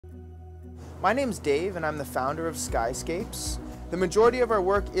My name's Dave and I'm the founder of Skyscapes. The majority of our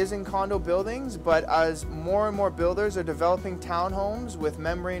work is in condo buildings, but as more and more builders are developing townhomes with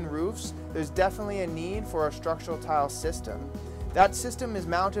membrane roofs, there's definitely a need for a structural tile system. That system is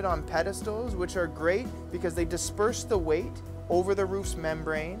mounted on pedestals, which are great because they disperse the weight over the roof's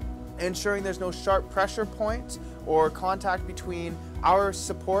membrane, ensuring there's no sharp pressure points or contact between our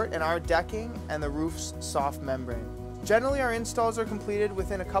support and our decking and the roof's soft membrane. Generally, our installs are completed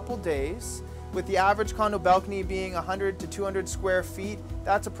within a couple days. With the average condo balcony being 100 to 200 square feet,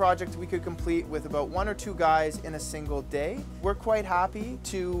 that's a project we could complete with about 1 or 2 guys in a single day. We're quite happy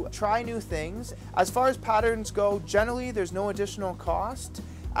to try new things. As far as patterns go, generally there's no additional cost,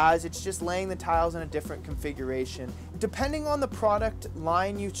 as it's just laying the tiles in a different configuration. Depending on the product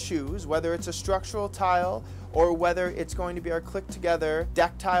line you choose, whether it's a structural tile or whether it's going to be our click-together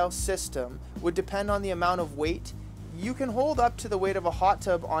deck tile system, would depend on the amount of weight. You can hold up to the weight of a hot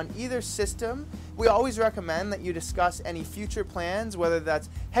tub on either system. We always recommend that you discuss any future plans, whether that's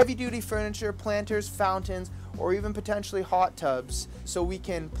heavy-duty furniture, planters, fountains, or even potentially hot tubs, so we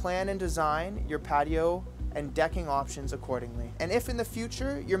can plan and design your patio and decking options accordingly. And if in the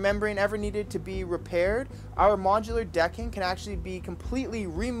future your membrane ever needed to be repaired, our modular decking can actually be completely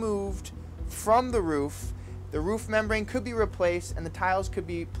removed from the roof. The roof membrane could be replaced and the tiles could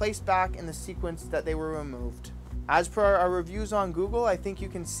be placed back in the sequence that they were removed. As per our reviews on Google, I think you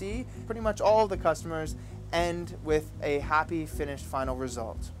can see pretty much all of the customers end with a happy finished final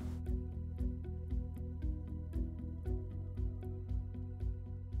result.